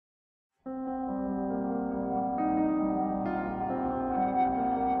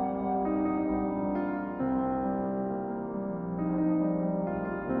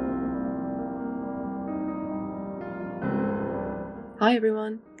Hi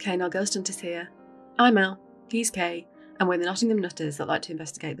everyone, K&L Ghost Hunters here. I'm Mel, he's Kay, and we're the Nottingham Nutters that like to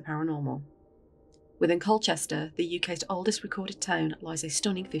investigate the paranormal. Within Colchester, the UK's oldest recorded town, lies a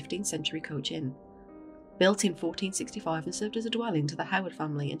stunning 15th century coach inn. Built in 1465 and served as a dwelling to the Howard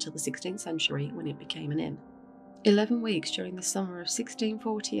family until the 16th century when it became an inn. 11 weeks during the summer of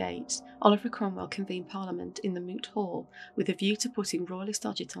 1648, Oliver Cromwell convened Parliament in the Moot Hall with a view to putting royalist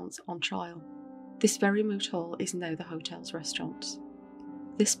agitants on trial. This very Moot Hall is now the hotel's restaurant.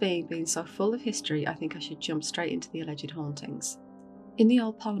 This being so full of history, I think I should jump straight into the alleged hauntings. In the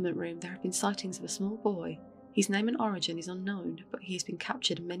old Parliament room, there have been sightings of a small boy. His name and origin is unknown, but he has been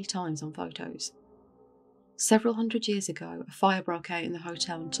captured many times on photos. Several hundred years ago, a fire broke out in the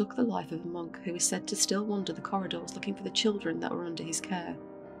hotel and took the life of a monk who is said to still wander the corridors looking for the children that were under his care.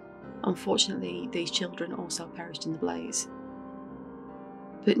 Unfortunately, these children also perished in the blaze.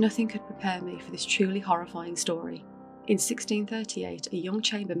 But nothing could prepare me for this truly horrifying story. In 1638, a young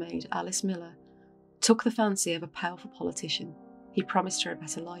chambermaid, Alice Miller, took the fancy of a powerful politician. He promised her a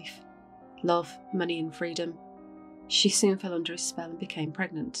better life, love, money and freedom. She soon fell under his spell and became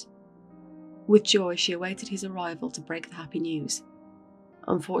pregnant. With joy, she awaited his arrival to break the happy news.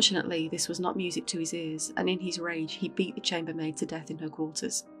 Unfortunately, this was not music to his ears, and in his rage, he beat the chambermaid to death in her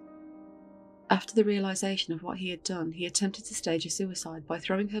quarters. After the realisation of what he had done, he attempted to stage a suicide by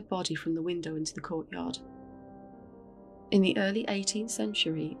throwing her body from the window into the courtyard. In the early 18th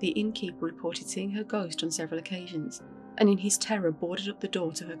century, the innkeeper reported seeing her ghost on several occasions, and in his terror boarded up the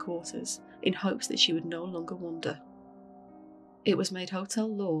door to her quarters, in hopes that she would no longer wander. It was made hotel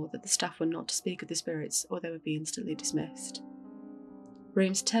law that the staff were not to speak of the spirits, or they would be instantly dismissed.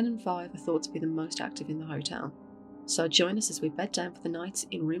 Rooms 10 and 5 are thought to be the most active in the hotel, so join us as we bed down for the night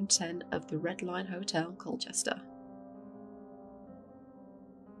in room 10 of the Red Lion Hotel, Colchester.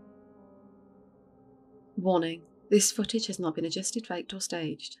 Warning. This footage has not been adjusted, faked or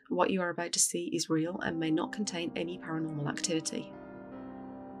staged. What you are about to see is real and may not contain any paranormal activity.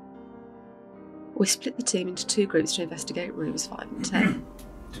 We split the team into two groups to investigate rooms 5 and 10.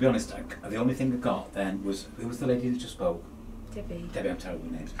 To be honest, the only thing I got then was, who was the lady that just spoke? Debbie. Debbie, I'm terrible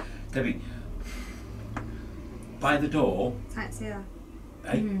with names. Debbie, by the door... That's here.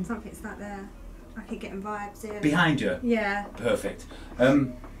 Hey? Something's like there. I keep getting vibes here. Behind you? Yeah. Perfect.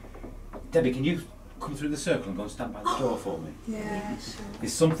 Debbie, can you come through the circle and go and stand by the door for me? Yeah, sure.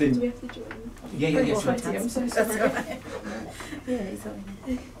 There's something... Do we have to join? Yeah, sure. I'm so sorry. Yeah, it's on.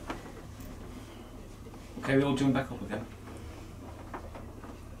 Okay, we all join back up again.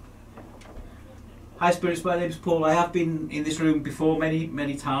 Hi spirits, my name's Paul. I have been in this room before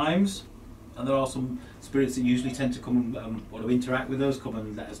many times, and there are some spirits that usually tend to come and want to interact with us, come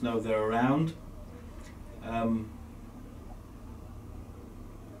and let us know they're around.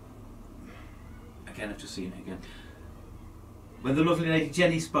 Again, I've just seen it again. When the lovely lady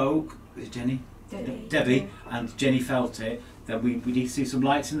Jenny spoke, is it Jenny? Debbie, and Jenny felt it, then we need to see some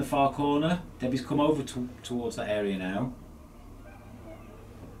lights in the far corner. Debbie's come over towards that area now.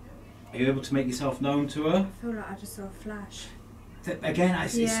 Are you able to make yourself known to her? I feel like I just saw a flash. Again, I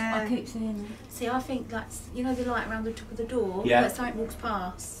see. Yeah. I keep seeing it. See, I think that's, you know, the light around the top of the door? Yeah. That something walks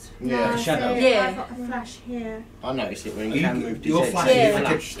past. Yeah. Like a shadow. Yeah. I've got a flash here. I noticed it when Cam moved his Your head. flash Yeah. is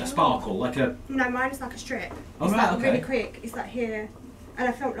like a sparkle, like a... No, mine is like a strip. Oh, It's right, like okay. really quick. It's like here. And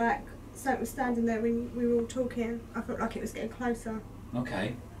I felt like something was standing there when we were all talking. I felt like it was getting closer.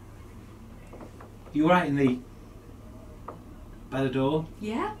 Okay. You right in the... by the door?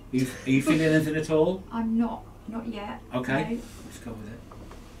 Yeah, Are you feeling anything at all? I'm not yet. Okay. No. Let's go with it.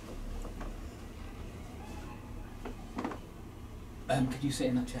 Can you sit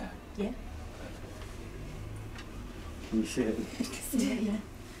in that chair? Yeah. Can you see it? Yeah.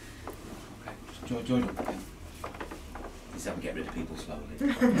 Okay. Just join up again. This is how we get rid of people slowly.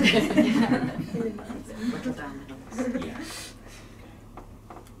 Yeah.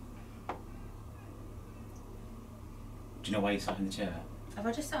 Do you know why you sat in the chair? Have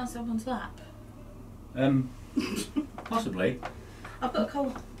I just sat on someone's lap? Possibly. I've got a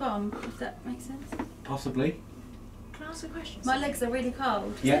cold bum, if that makes sense. Possibly. Can I ask a question? My legs are really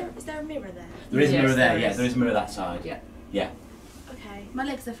cold. Yeah. Is there a mirror there? There is a Yes, mirror there, there yeah, is. there is a mirror that side. Yeah. Yeah. Okay. My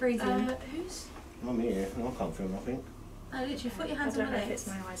legs are freezing. Who's? I'm here. I can't feel nothing. No, literally, put your I hands don't on know my if legs.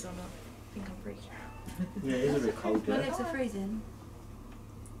 it's my eyes or not. I think I'm freaking out. Yeah, it is a bit cold, My yeah. legs are freezing.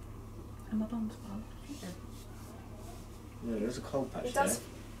 And my bum's cold. Yeah, there's a cold patch It there.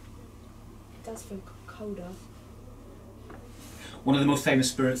 does feel colder. One of the most famous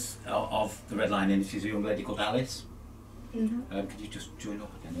spirits of the Red Lion Inn is a young lady called Alice. Could you just join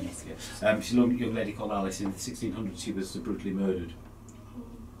up again? Yes. Yeah. She's a young lady called Alice. In the 1600s, she was brutally murdered.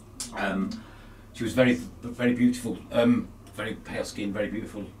 She was very beautiful. very pale skinned, very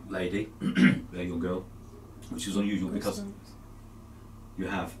beautiful lady, a young girl, which is unusual because you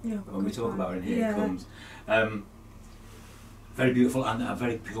have, Yeah, when we talk about her in here, yeah. it comes. Very beautiful and a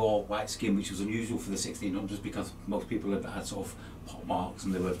very pure white skin, which was unusual for the 1600s because most people had sort of pot marks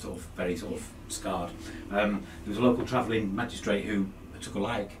and they were sort of very sort of scarred. There was a local travelling magistrate who took a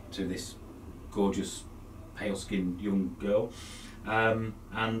like to this gorgeous pale skinned young girl,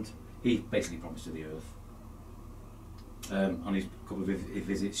 and he basically promised her the earth. On his couple of his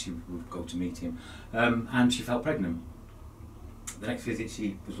visits she would go to meet him, and she fell pregnant. The next visit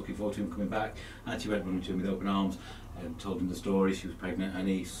she was looking forward to him coming back, and she went running to him with open arms and told him the story. She was pregnant and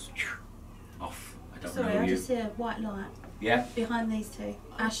he's off. I don't Sorry, know I you. just see a white light Yeah, behind these two.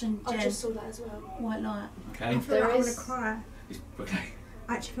 Ash and I Jen. just saw that as well. White light. okay. I feel There like I'm is- gonna cry. Okay.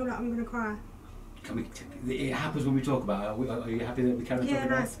 I actually feel like I'm gonna cry. Can we? It happens when we talk about it. Are you happy that we carry on Yeah, talking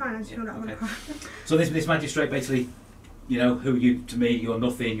no, about it's fine. I just feel like I'm okay. gonna cry. So this magistrate basically, you know, who are you to me? You're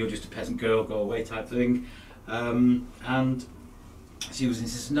nothing. You're just a peasant girl. Go away type thing. And she was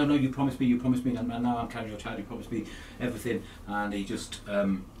insisting, no, you promised me, and now I'm carrying your child. You promised me everything, and he just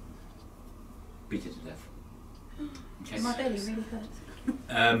beat her to death. Okay. My belly really hurts.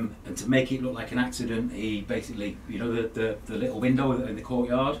 And to make it look like an accident, he basically, you know, the little window in the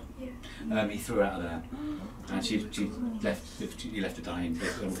courtyard. Yeah. He threw her out of there, and he left her dying.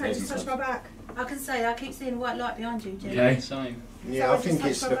 So just touch my back. I can say I keep seeing a white light behind you, Jen. Okay. Same. Yeah, I So think just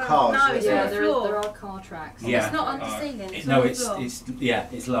it's touch the my cars. No, it's that- on Yeah, the there floor. are car tracks. Yeah. It's not on the ceiling. It's No, on the floor.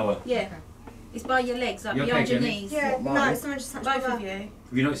 it's lower. Yeah. It's by your legs, like You okay, behind your Jenny? knees. Yeah, Not no, mine. someone just touched my Both back. of you. Have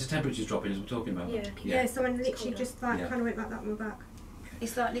you noticed the temperature's dropping as we're talking about? Yeah. Yeah, someone It's literally colder. just like Yeah. kind of went like that on my back.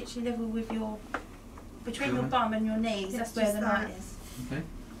 It's like literally level with your between your Right. bum and your knees. Yeah, That's it's where just the that. light is. Okay.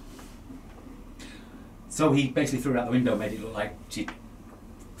 So he basically threw her out the window, made it look like she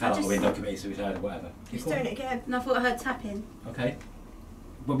fell out the just- window, committed suicide, or whatever. Just doing it again. And I thought I heard tapping. Okay.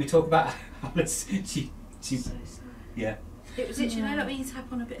 When we talk about Alice, she's yeah. It was literally like when you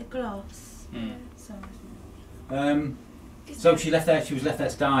tap on a bit of glass. Mm. Sorry. So she left there. She was left there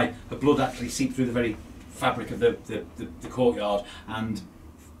to die. Her blood actually seeped through the very fabric of the courtyard and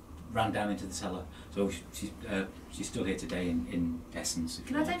ran down into the cellar. So she's still here today in essence. If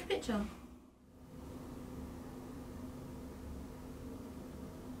Can you I like. take a picture?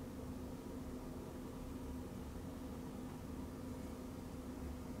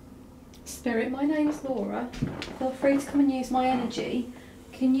 Spirit, my name's Laura. Feel free to come and use my energy.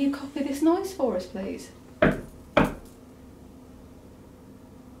 Can you copy this noise for us, please?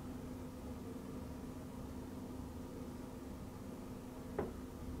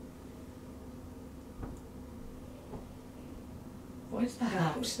 What is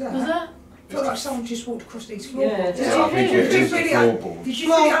that? What's that? Was that? I feel like someone just walked across these Yeah. floorboards. Yeah, Did I you think feel- it did you is the feel it- floorboards. Did you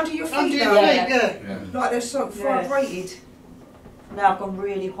feel it under your feet Under though? your feet, Yeah. Like they're so Yeah. vibrated. Now I've gone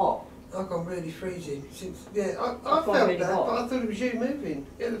really hot. I've gone really freezing since. Yeah, I I've felt gone really that, hot. but I thought it was you moving.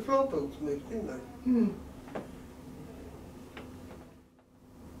 Yeah, the floorboards moved, didn't they? Hmm.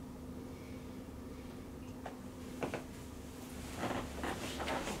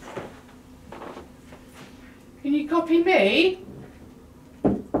 Can you copy me? I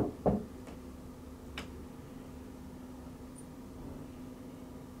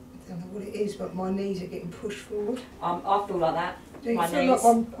don't know what it is, but my knees are getting pushed forward. I feel like that. Do you My feel knees.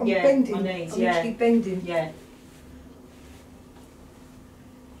 like I'm Yeah, bending? my knees, I'm yeah. actually bending. Yeah.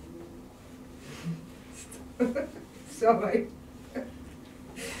 Sorry.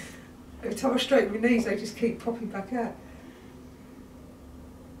 Every time I straighten my knees, they just keep popping back out.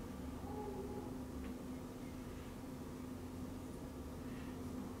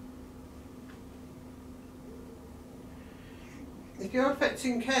 If you're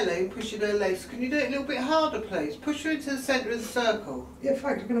affecting Kelly and pushing her legs, can you do it a little bit harder, please? Push her into the centre of the circle. Yeah, in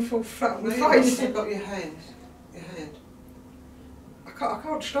fact, I'm going to fall flat on No, my you've face. got your hand. Your hand. I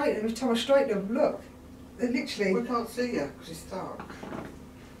can't straighten them. Every time I straighten them, look, they're literally. We can't see you because it's dark.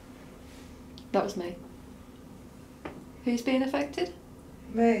 That was me. Who's being affected?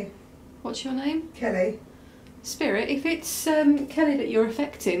 Me, What's your name? Kelly. Spirit, if it's Kelly that you're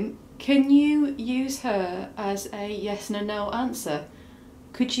affecting, can you use her as a yes and a no answer?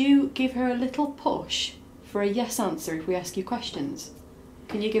 Could you give her a little push for a yes answer if we ask you questions?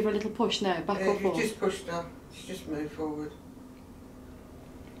 Can you give her a little push now, back Yeah, or you forth? just pushed her. She just moved forward.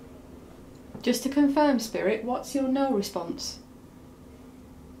 Just to confirm, Spirit, what's your no response?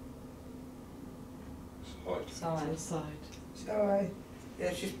 Side. Sorry.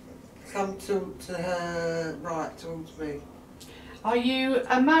 Yeah, she's come to her right towards me. Are you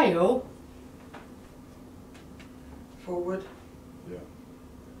a male? Forward. Yeah.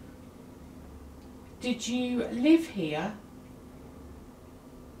 Did you live here?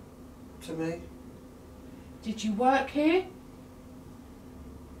 To me. Did you work here?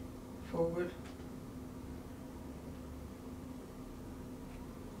 Forward.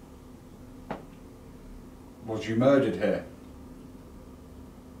 Was you murdered here?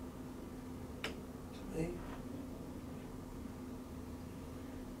 To me.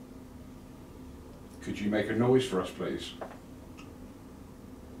 Could you make a noise for us, please?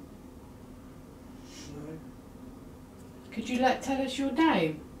 No. Could you tell us your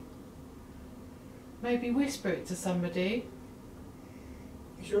name? Maybe whisper it to somebody.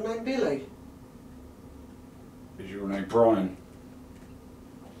 Is your name Billy? Is your name Brian?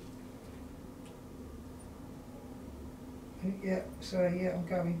 Yeah, sorry, yeah, I'm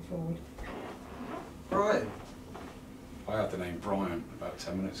going forward. Brian. I had the name Brian about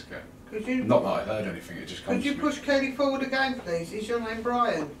 10 minutes ago. Could you? Not that I heard anything, it just comes Could you to me. push Kelly forward again, please? Is your name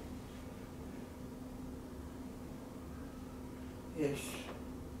Brian? Yes.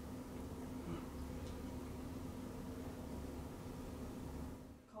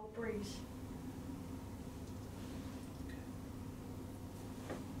 Cold breeze.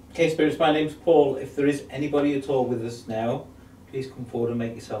 Okay, spirits, my name's Paul. If there is anybody at all with us now, please come forward and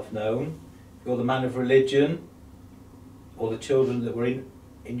make yourself known. If you're the man of religion, or the children that were in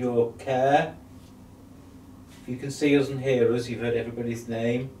your care, if you can see us and hear us, you've heard everybody's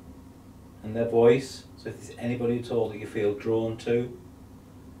name and their voice. So if there's anybody at all that you feel drawn to,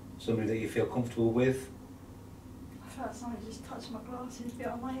 somebody that you feel comfortable with. I felt like somebody just touched my glasses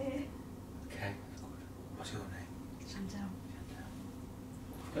behind my ear. Okay, what's your name? Chantel.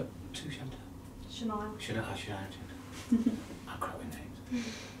 Got two Chantal. Shania. Shania. I'm crap with names.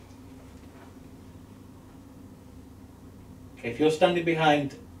 Okay, if you're standing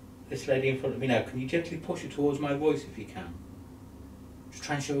behind this lady in front of me now, can you gently push her towards my voice if you can? Just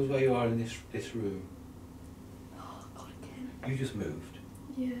try and show us where you are in this room. Oh, God, again. You just moved.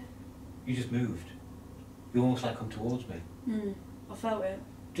 Yeah. You just moved. You almost like come towards me. I felt it.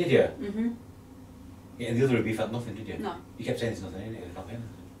 Did you? Mm-hmm. Yeah, in the other room you felt nothing, did you? No. You kept saying there's nothing in it, there's nothing in it.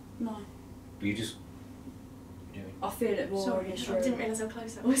 No. But you just... I feel it more. Sorry, in this I room. didn't realise how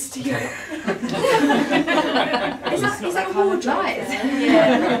close that was to you. Is that a wardrobe?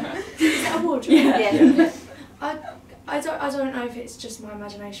 Yeah. Is that a wardrobe? Yeah. I don't know if it's just my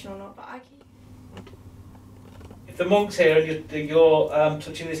imagination or not, but I keep... If the monk's here and you're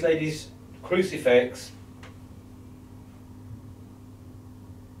touching this lady's crucifix,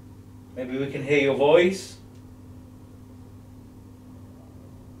 maybe we can hear your voice.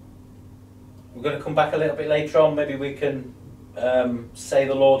 We're going to come back a little bit later on, maybe we can say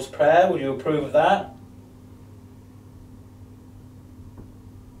the Lord's Prayer. Would you approve of that?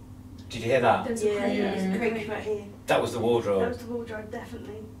 Did you hear that? There's a creak right here. That was the wardrobe. That was the wardrobe,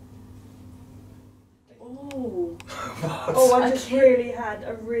 definitely. Oh. Oh, I just really had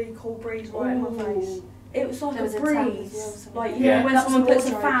a really cool breeze right in my face. It was like There was a a tap as breeze. well, Like, Yeah. when That's someone the puts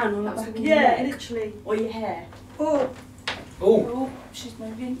a wardrobe. fan on the That was back the of your wardrobe. neck. Literally. Or your hair. Oh. Oh, Oh, she's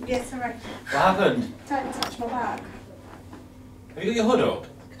moving. Yes, alright. what happened? Don't touch my back. Have you got your hood up?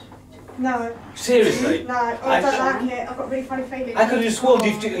 No, Seriously? no, I don't like it. I've got a really funny feeling. I could have just sworn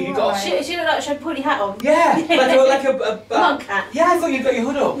you got... She looked like she had a pointy hat on. Yeah, like a Monk hat. yeah, I thought you got your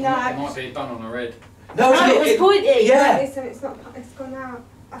hood up. No, It might be a bun on a red. No, No, it was pointy. Yeah. listen, it's not. It's gone out.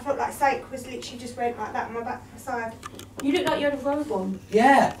 I felt like Sake was literally just went like that on my back side. You look like you had a robe on.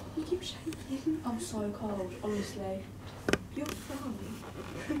 Yeah. You keep shaking. I'm so cold, honestly. You're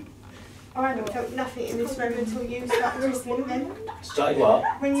fine. I hadn't felt nothing in this room until you started talking. Then Started what?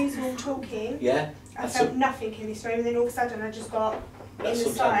 when you were all talking, Yeah. I felt nothing in this room. And then all of a sudden, I just got That's in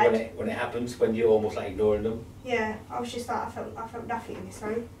the sometimes side. when it happens, when you're almost like ignoring them. Yeah, I was just like I felt nothing in this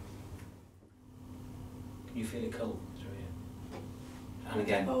room. Can you feel it cold through you? And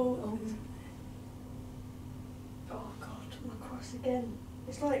again. Oh God, my cross again.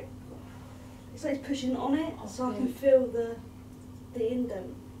 It's like it's pushing on it, so I can feel the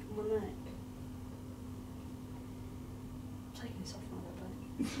indent on my neck. I'm taking this off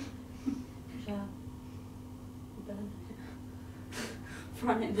now, don't I?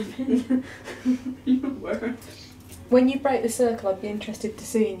 Run it in the bin. When you break the circle, I'd be interested to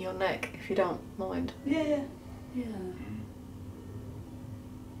see in your neck, if you don't mind. Yeah.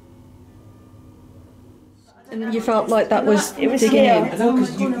 And you felt like that was It was digging here. in. I know,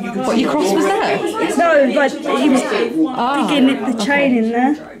 because you can What, see your cross was there? No, but he was digging the chain in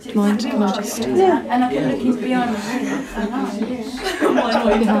there. Can I just... Yeah. And I kept looking behind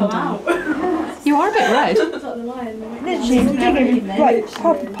my You are a bit red. It's like the lion. Literally, he was digging, like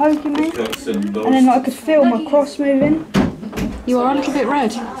poking me. And then like, I could feel my cross moving. You are a little bit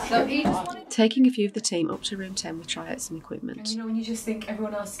red. So he just wanted Taking a few of the team up to room 10, we try out some equipment. And you know when you just think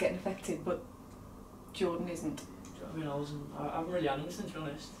everyone else is getting affected, but Jordan isn't. I mean, I haven't really had anything, to be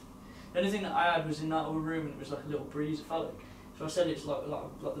honest. The only thing that I had was in that other room, and it was like a little breeze. It felt like, so I said it's like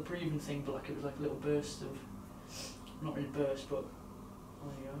the breathing thing, but like it was like a little burst of, not really burst, but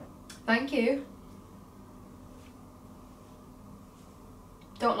there you go. Thank you.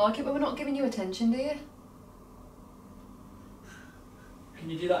 Don't like it when we're not giving you attention, do you? Can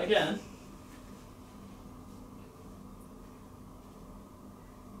you do that again?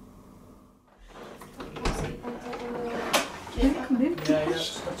 Yeah,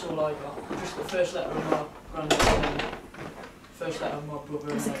 that's all I got. Just the first letter of my granddad's name. First letter of my brother.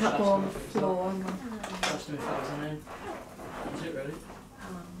 There's a and couple last on name the if it was floor. that. Asked him if that was her name. That's it, really.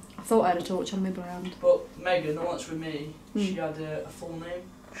 I thought I had a torch on my brand. But Megan, the one that's with me, Mm. she had a full name,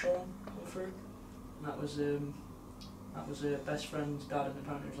 Sean, come through. And that was her best friend's dad, and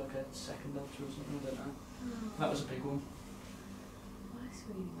apparently it was like a second daughter or something, I don't know. That was a big one. That's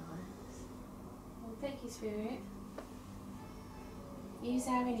really nice. Well, thank you, Spirit. Use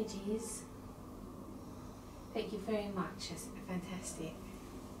our energies. Thank you very much. That's fantastic.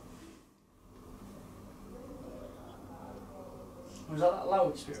 Was that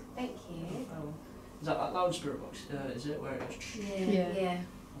loud spirit? Thank you. Oh. Is that loud spirit box? Is it where it goes? Yeah.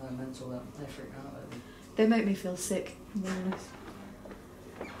 They're mental. They freak out. They make me feel sick, to be honest.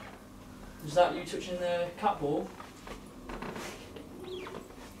 Is that you touching the cat ball? Do you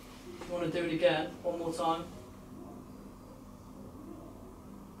want to do it again? One more time?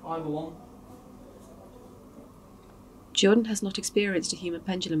 Either one. Jordan has not experienced a human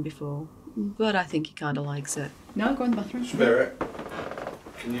pendulum before, but I think he kind of likes it. No, go in the bathroom. Spirit,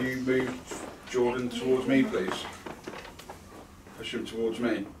 can you move Jordan towards me, please? Push him towards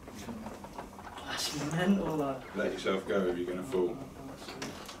me. That's mental, lad. Let yourself go if you're going to fall.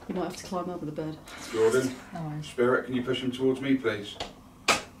 You might have to climb over the bed. Jordan, No. Spirit, can you push him towards me, please?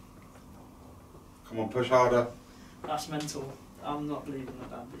 Come on, push harder. That's mental. I'm not believing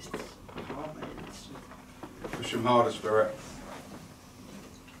that this is hard, mate. It's just... Push him harder, Spirit.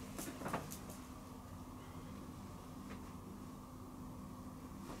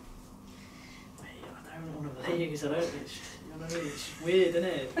 Mate, I don't want to believe because I don't. It's, you know what I mean? It's weird, isn't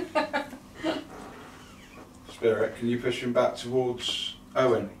it? Spirit, can you push him back towards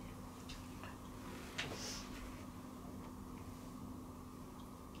Owen?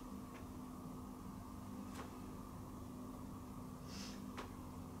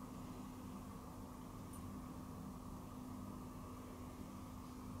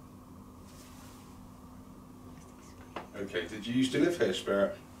 Okay, did you used to live here,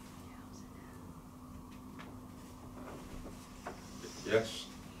 Spirit? Yes.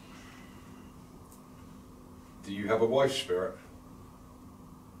 Do you have a wife, Spirit?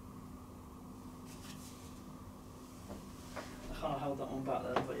 I kind of held that one back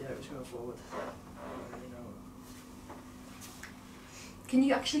then, but yeah, it was going forward. I don't really know. Can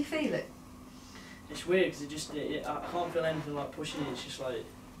you actually feel it? It's weird because I can't feel anything like pushing it. It's just like,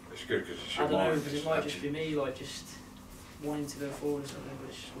 It's good because it's I your don't know, mind. because it might just be me like just wanting to go forward or something, but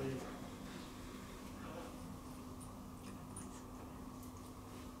it's just weird.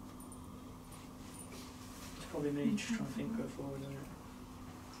 It's probably me just trying to think go forward, isn't it?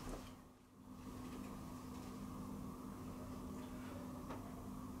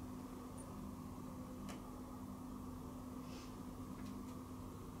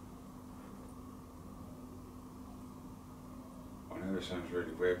 I know this sounds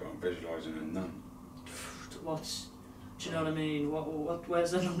really weird, but I'm visualising a nun. What's, do you know what I mean?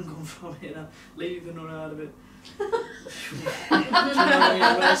 Where's the nun come from? You know, leave the nun out of it. Do you know what I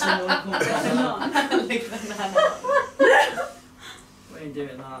mean? Where's the nun come from? Leave the nun out. We ain't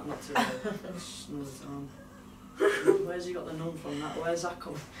doing that, not today. It's another time. Where's he got the nun from? Where's that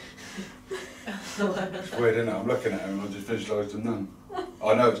come? It's weird, isn't it? I'm looking at him and I just visualised a nun.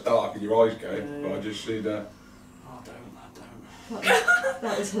 I know it's dark and your eyes go, but I just see the... Oh, don't.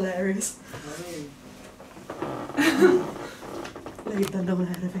 That was hilarious. I mean, Leave the nun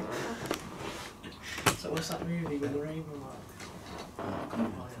out of it. so what's that movie with the rainbow mark? Oh, come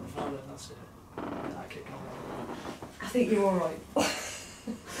on, Father, that's it. That kick on. I think you're alright.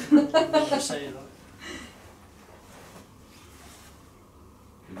 Just say that.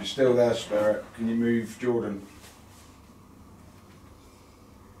 If you're still there, Spirit, can you move Jordan?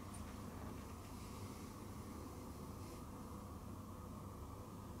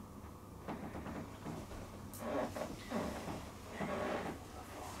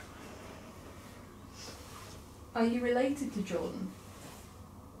 Are you related to Jordan?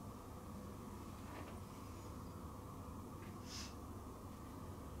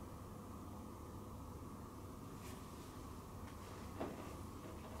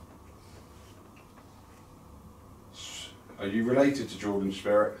 Are you related to Jordan's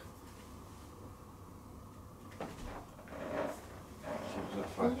spirit? What was that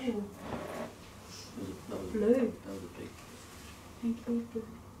flash? Ooh. Blue. That was a big. Thank you.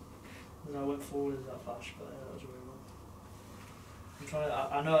 And I went forward as that flash, but that was really wrong. I'm trying to,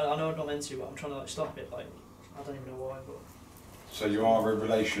 I know I'm not meant to, but I'm trying to like stop it, like, I don't even know why, but... So you are a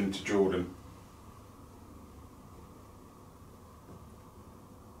relation to Jordan?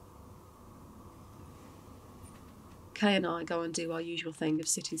 Kay and I go and do our usual thing of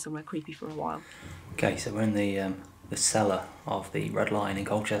sitting somewhere creepy for a while. Okay, so we're in the cellar of the Red Lion in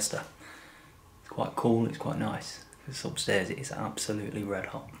Colchester. It's quite cool, it's quite nice. It's upstairs, it is absolutely red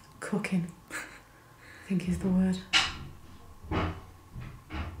hot. Cooking, I think is the word.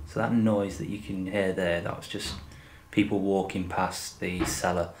 So that noise that you can hear there, that was just people walking past the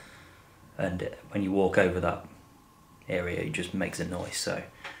cellar, and when you walk over that area it just makes a noise. So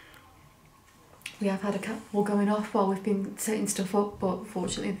We have had a cat wall going off while we've been setting stuff up, but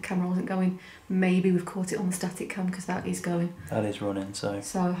fortunately the camera wasn't going. Maybe we've caught it on the static cam because that is going. that is running, so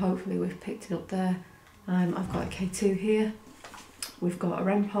Hopefully we've picked it up there. I've got a K2 here. We've got a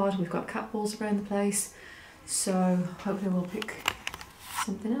REM pod, we've got cat balls around the place. So hopefully we'll pick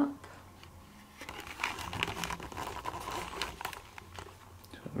something up.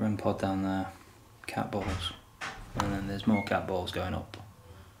 got the REM pod down there, cat balls, and then there's more cat balls going up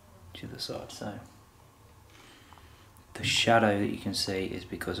to the side. So the shadow that you can see is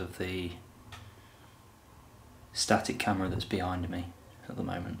because of the static camera that's behind me at the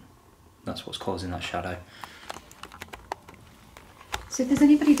moment. That's what's causing that shadow. So if there's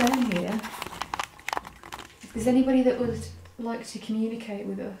anybody down here, if there's anybody that would like to communicate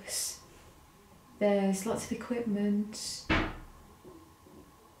with us, there's lots of equipment.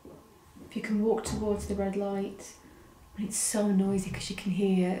 If you can walk towards the red light, and it's so noisy because you can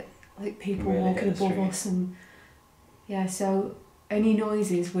hear like people Really walking hit the above street. us, and yeah, so any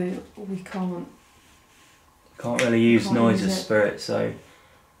noises we can't Can't really use Can't noise use as it. spirit, so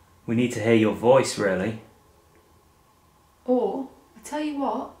we need to hear your voice really. Or I tell you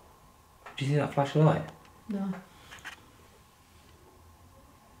what, Do you see that flash of light? no.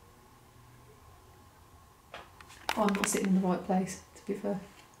 Oh, I'm not sitting in the right place, to be fair.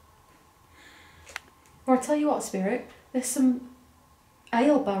 Or I tell you what, Spirit, there's some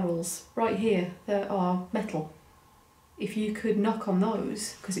ale barrels right here that are metal. If you could knock on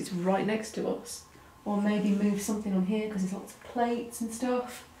those, because it's right next to us, or maybe move something on here because there's lots of plates and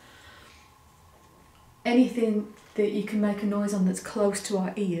stuff. Anything that you can make a noise on that's close to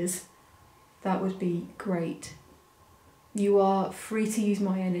our ears, that would be great. You are free to use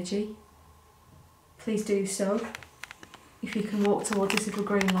my energy. Please do so. If you can walk towards this little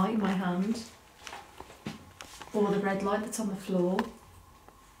green light in my hand, or the red light that's on the floor.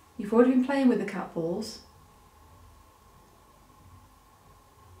 You've already been playing with the cat balls.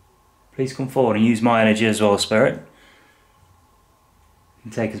 Please come forward and use my energy as well, spirit. You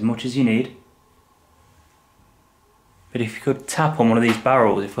can take as much as you need. But if you could tap on one of these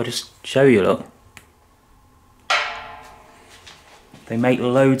barrels, if I just show you, look. They make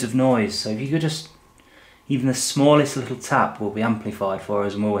loads of noise, so if you could just, even the smallest little tap will be amplified for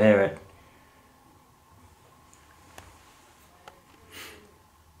us and we'll hear it.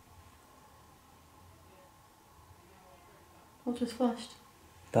 What just flashed?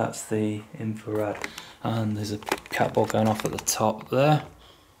 That's the infrared, and there's a cat ball going off at the top there.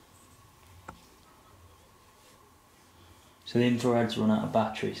 So the infrared's run out of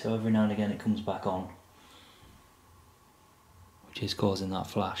battery, so every now and again it comes back on, which is causing that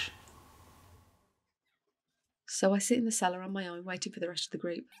flash. So I sit in the cellar on my own, waiting for the rest of the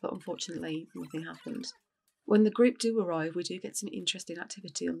group, but unfortunately nothing happened. When the group do arrive, we do get some interesting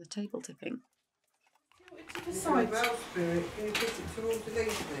activity on the table tipping. The side well, spirit, can you put it towards the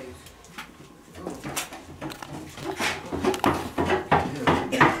leaf, please?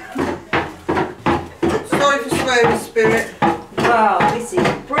 Sorry for swearing, spirit. Wow, this is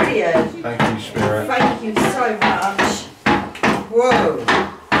brilliant. Thank you, spirit. Thank you so much. Whoa.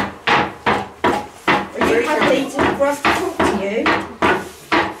 Are you happy for us to talk to you?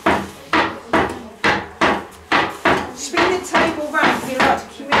 Spin the table round if you'd like to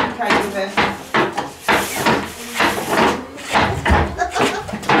communicate with her.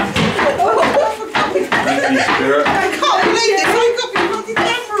 Thank you, spirit. I can't believe this. I got my bloody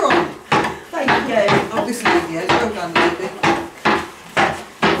camera on. Thank you. Oh, this lady, yeah, well done, lady.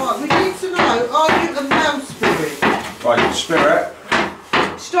 Right, we need to know, are you a mouse spirit? Right, spirit.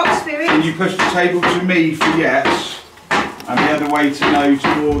 Stop, spirit. Can you push the table to me for yes, and the other way to no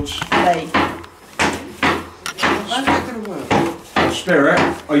towards... Me. How's that going to work? Spirit,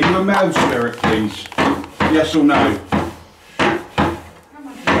 are you a male spirit, please? Yes or no?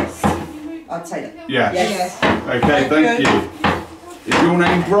 I'd take that. Yes. Yes. Okay, thank you. Is your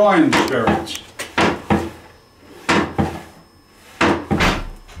name Brian, Spirit?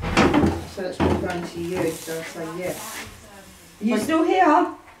 So that's all going to you, so I'll say yes. Are you still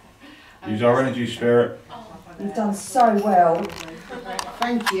here? Use our energy, Spirit. You've done so well.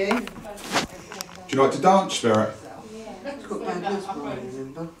 Thank you. Do you like to dance, Spirit? It's got bad legs, Brian,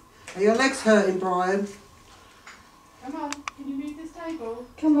 remember? Are your legs hurting, Brian? Come on, can you move this table?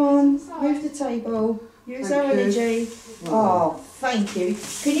 Come on, move the table. Use our energy. Oh, thank you.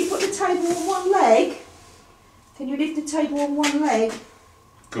 Can you put the table on one leg? Can you lift the table on one leg?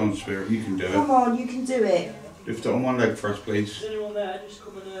 Go on, Spirit, you can do it. Come on, you can do it. Lift it on one leg for us, please. Is anyone there? Just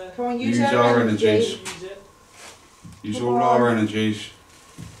come and Come on, Use our energies. Use all our energies.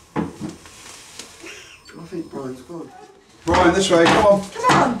 I think Brian's gone. Brian, this way, come on.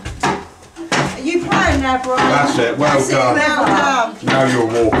 Come on. Are you playing now, Brian? That's it, well That's done. Well done. Now you're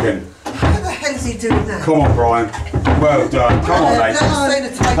walking. What the hell's he doing now? Come on, Brian. Well done. Come on, mate.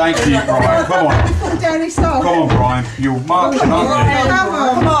 Thank you, Brian. Come on. Put down his song. Come on, Brian. You're marching, aren't you?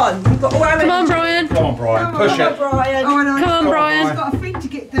 Come on. We've got all our Come on, Brian. Come on, Brian. Push it. Brian. Oh, no, Come on, Brian. He's got a thing to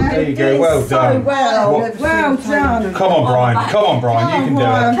get down. There you go. Well done. Well, What- Well done. Come on, Brian. Come on, Brian. You can do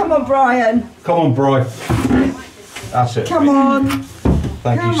it. Come on, Brian. Come on, Brian. That's it. Come on.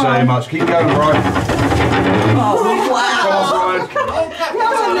 Thank you so much. Keep going, Brian. Oh, wow. Come on, Brian.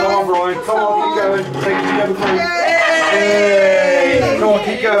 Come on, Brian. Come on, keep going. Take it together, please. Yay! Come on,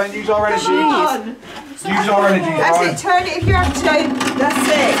 keep going. Use our energy. Use our energy, That's Brian. it, turn it if you have to. That's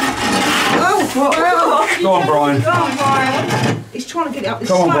it. Oh, well. Go on, Brian. Go on, Brian. He's trying to get it up this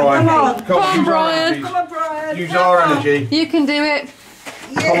Come on, slope, Brian. isn't he? Come on, use our Brian. energies. Come on, Brian. Use our energy. You can do it.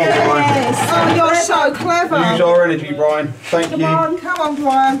 Come on, Brian. Oh, you're so clever. Use our energy, Brian. Thank you. Come on,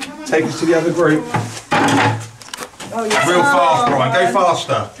 Brian. Take us to the other group. Oh, yes. Real fast, Brian. Go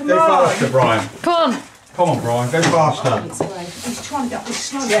faster. Go faster, Brian. Come on. Come on, Brian. Go faster. He's trying to get up this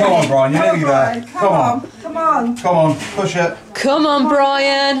slope. Come on, Brian. You're nearly there. Come on. Come on. Come on. Push it. Come on,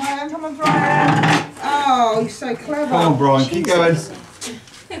 Brian. Come on, Brian. Oh, he's so clever. Come on, Brian. Keep going.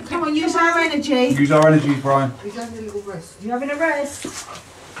 Come on, use our energy. Use our energies, Brian. He's having a little rest. You having a rest?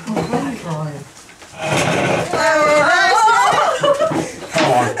 Oh, well, Brian.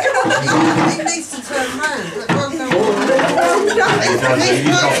 Come on. He needs to turn round. Well done.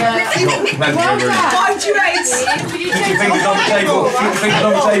 Mind your heads. Keep your fingers on the table. Keep your fingers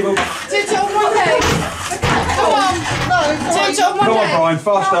on the table. Sit on one leg. Come on. Sit on one Come on, leg. Brian.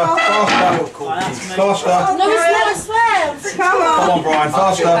 Faster. Faster. Faster. No, it's not. Come on, Brian.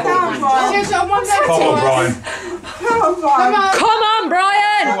 Faster. Sit on one leg. Come on, Brian. Come on, Brian. Come on,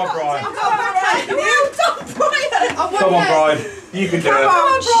 Brian. Come on, Brian. Well done, Brian. Come on, Brian. You can do Come it. on,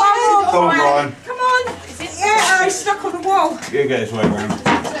 Brian. Come on, Brian. Come on. Yeah, he's stuck on the wall. You get his way around.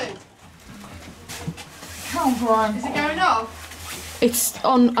 Come on, Brian. Is it going off? It's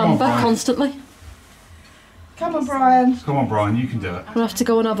on Come on, amber Brian. constantly. Come on, Brian. Come on, Brian. You can do it. We'll have to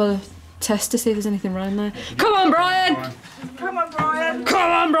go and have a test to see if there's anything wrong there. Come on, Brian. Come on, Brian.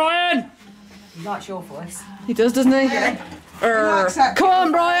 Come on, Brian. He likes your voice. He does, doesn't he? He likes that. Come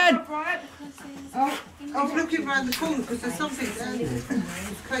on, Brian. I was looking round the corner because there's something down there.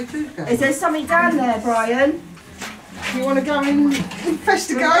 It's K2's going. Is there something down there, Brian? Do you want to go and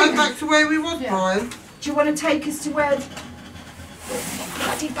investigate? Go back to where we was, Brian. Do you want to take us to where...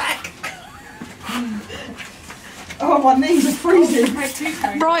 Bloody back. Oh, my knees are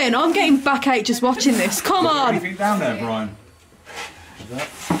freezing. Brian, I'm getting backache just watching this. Come on. Anything down there, Brian?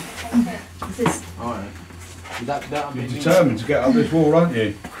 Is this... You're determined to get up this wall, aren't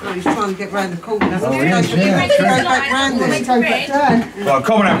you? No, he's trying to get round the corner. Oh, he is, yeah. Go back round Let's this. go back down. Right,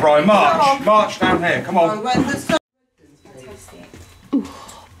 come on then, Brian. March. March down here. Come on.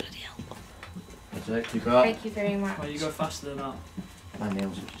 Thank you very much. Well, you go faster than that. My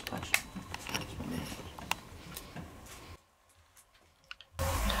nails are just touched.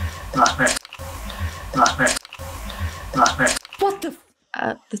 Last bit. Last bit. Last bit. What the?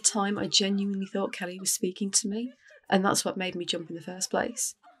 At the time, I genuinely thought Kelly was speaking to me, and that's what made me jump in the first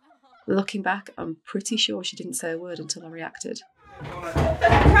place. Looking back, I'm pretty sure she didn't say a word until I reacted. Come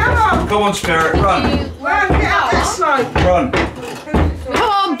on. Come on, Spirit. Run. Well, get up that slope. Run. Come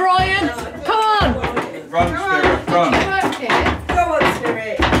on, Brian. Come on. Run, Spirit. Run. Go on,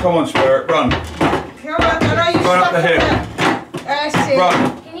 Spirit. Come on, Spirit. Run. Come on, I know you Run up the hill. That's it.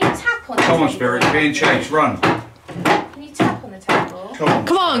 Run. Can you tap on the Come on, table? Spirit. You're being chased. Run. Can you tap on the table? Come on.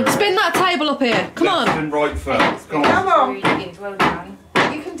 Come on, spin that table up here. Come Left on. and right foot. Come Come on. on. Really good. Well done.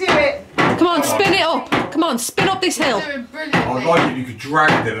 You can do it. Come on, spin it up. Come on, spin up this hill. Doing I'd brilliantly. like it if you could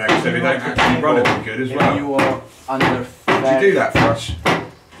drag the legs so they don't actually run it good as well. You are under Could you do that for us?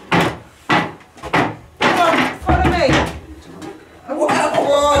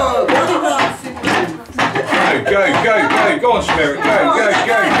 Go on, Spirit, go,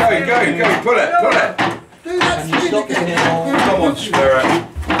 pull it. Come on, Spirit.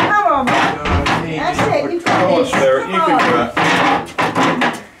 Come on, that's it, you've got Come on, Spirit, you can do it.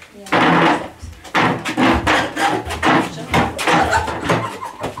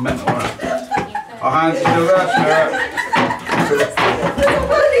 That's mental, isn't it? Our hands are still there, Spirit.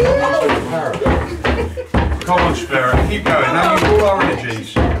 Come on, Spirit, keep going. Now you've all our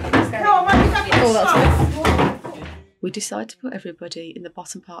energies. We decide to put everybody in the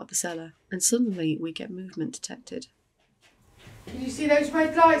bottom part of the cellar, and suddenly we get movement detected. Can you see those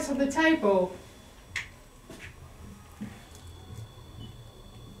red lights on the table?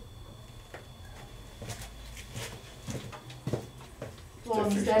 The one on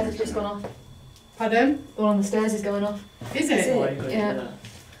the stairs has just gone off. Pardon? The one on the stairs is going off. Is it? Yeah.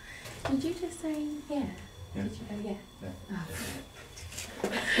 Did you just say yeah? Did you go yeah?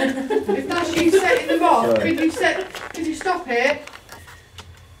 If that's you setting them off, could you stop it?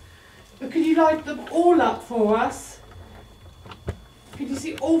 Or can you light them all up for us? Can you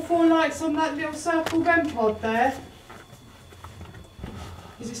see all 4 lights on that little circle REM pod there?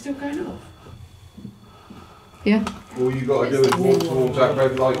 Is it still going off? Yeah. All you got to do is walk towards that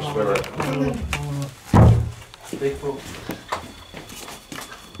red light, Spirit. Big book.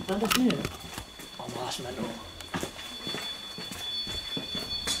 That's new. Oh, that's mental.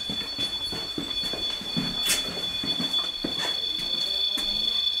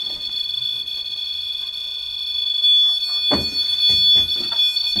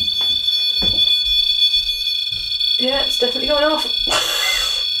 Yeah, it's definitely going off.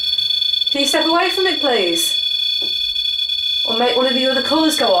 Can you step away from it, please? Or make one of the other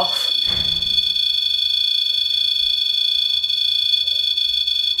colours go off?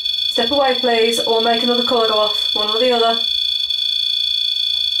 Step away, please, or make another colour go off. One or the other.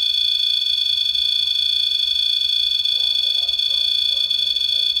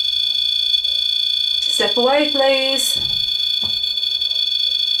 Step away, please.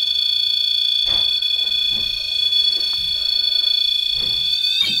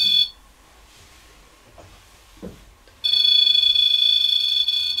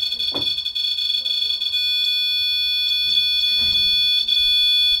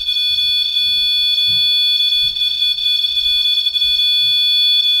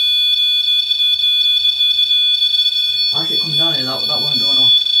 I kept coming down here, that weren't going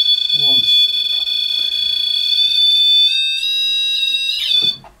off once.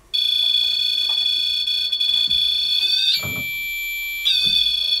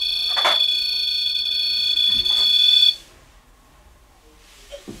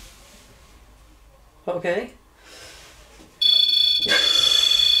 Okay.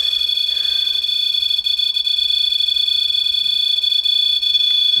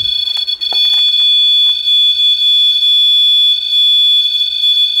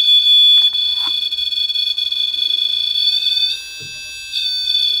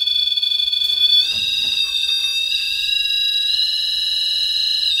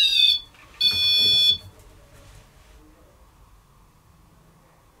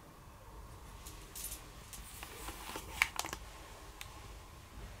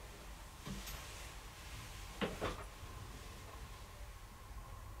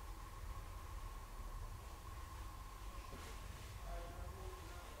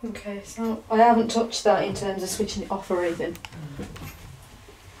 Okay, so I haven't touched that in terms of switching it off or anything.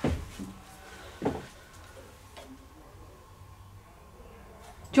 Do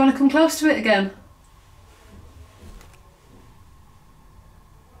you want to come close to it again?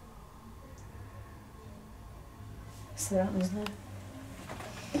 So that was there.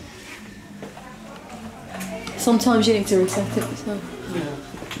 Sometimes you need to reset it, so. Yeah.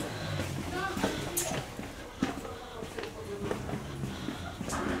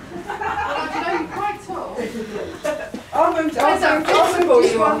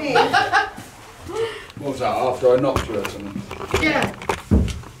 What was that, after I knocked you or something? Yeah.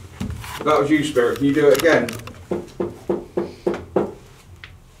 That was you, Spirit. Can you do it again?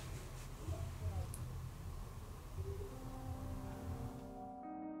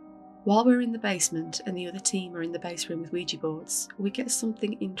 While we're in the basement and the other team are in the base room with Ouija boards, we get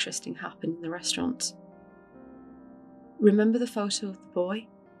something interesting happen in the restaurant. Remember the photo of the boy?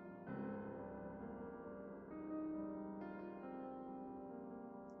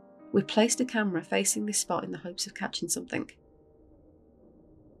 We placed a camera facing this spot in the hopes of catching something.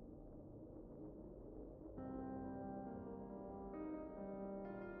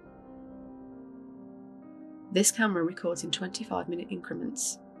 This camera records in 25-minute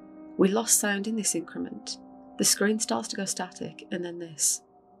increments. We lost sound in this increment. The screen starts to go static, and then this.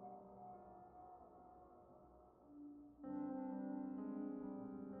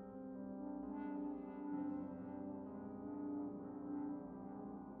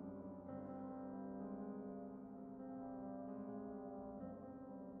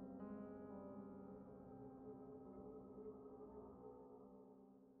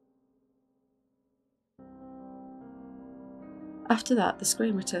 After that, the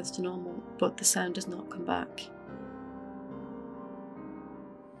screen returns to normal, but the sound does not come back.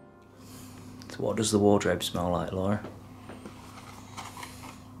 So what does the wardrobe smell like, Laura?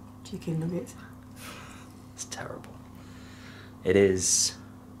 Chicken nuggets. It's terrible. It is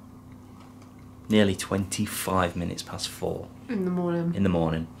nearly 25 minutes past 4. In the morning. In the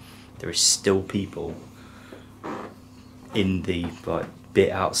morning. There is still people in the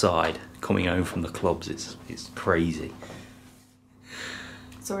bit outside coming home from the clubs. It's crazy.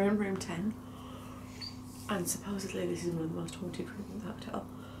 So we're in room 10, and supposedly this is one of the most haunted rooms in the hotel.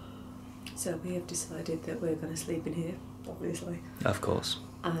 So we have decided that we're going to sleep in here, obviously. Of course.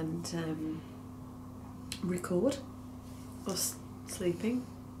 And record us sleeping.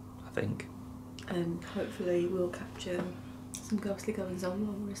 I think. And hopefully we'll capture some ghostly goings on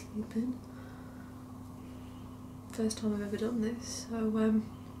while we're sleeping. First time I've ever done this, so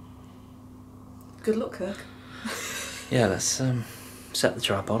good luck, Kirk. Yeah, let's set the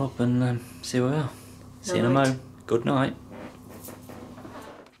tripod up and see where we are. See you in a Night. mo. Good night.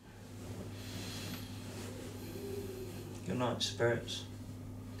 Good night, spirits.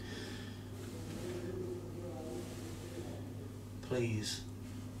 Please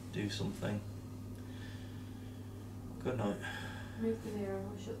do something. Good night. Move the mirror and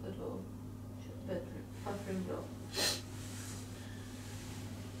I'll shut the door. Shut the bathroom door.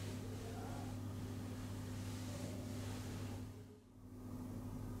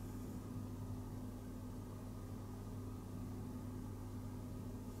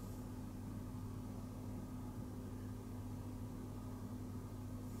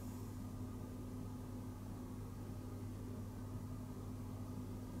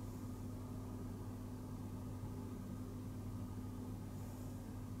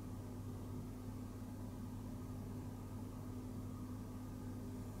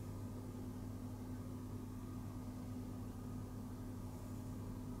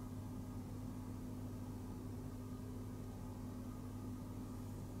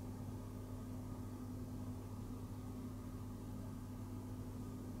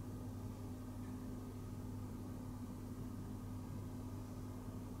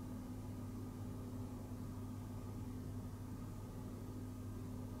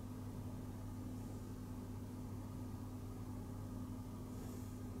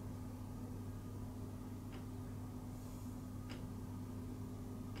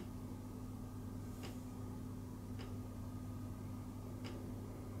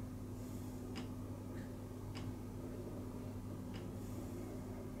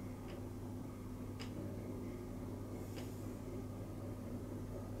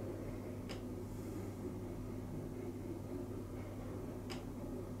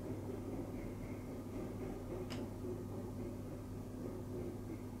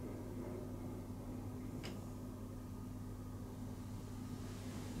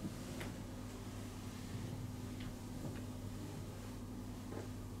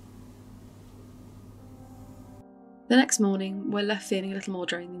 The next morning, we're left feeling a little more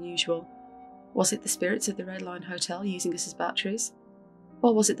drained than usual. Was it the spirits of the Red Lion Hotel using us as batteries?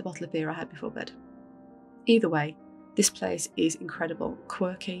 Or was it the bottle of beer I had before bed? Either way, this place is incredible,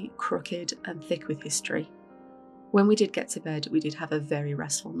 quirky, crooked, and thick with history. When we did get to bed, we did have a very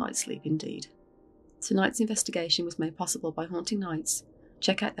restful night's sleep indeed. Tonight's investigation was made possible by Haunting Nights.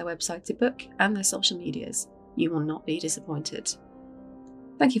 Check out their website to book and their social medias. You will not be disappointed.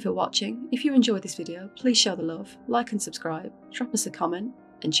 Thank you for watching. If you enjoyed this video, please show the love, like and subscribe, drop us a comment,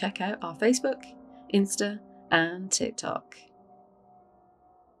 and check out our Facebook, Insta, and TikTok.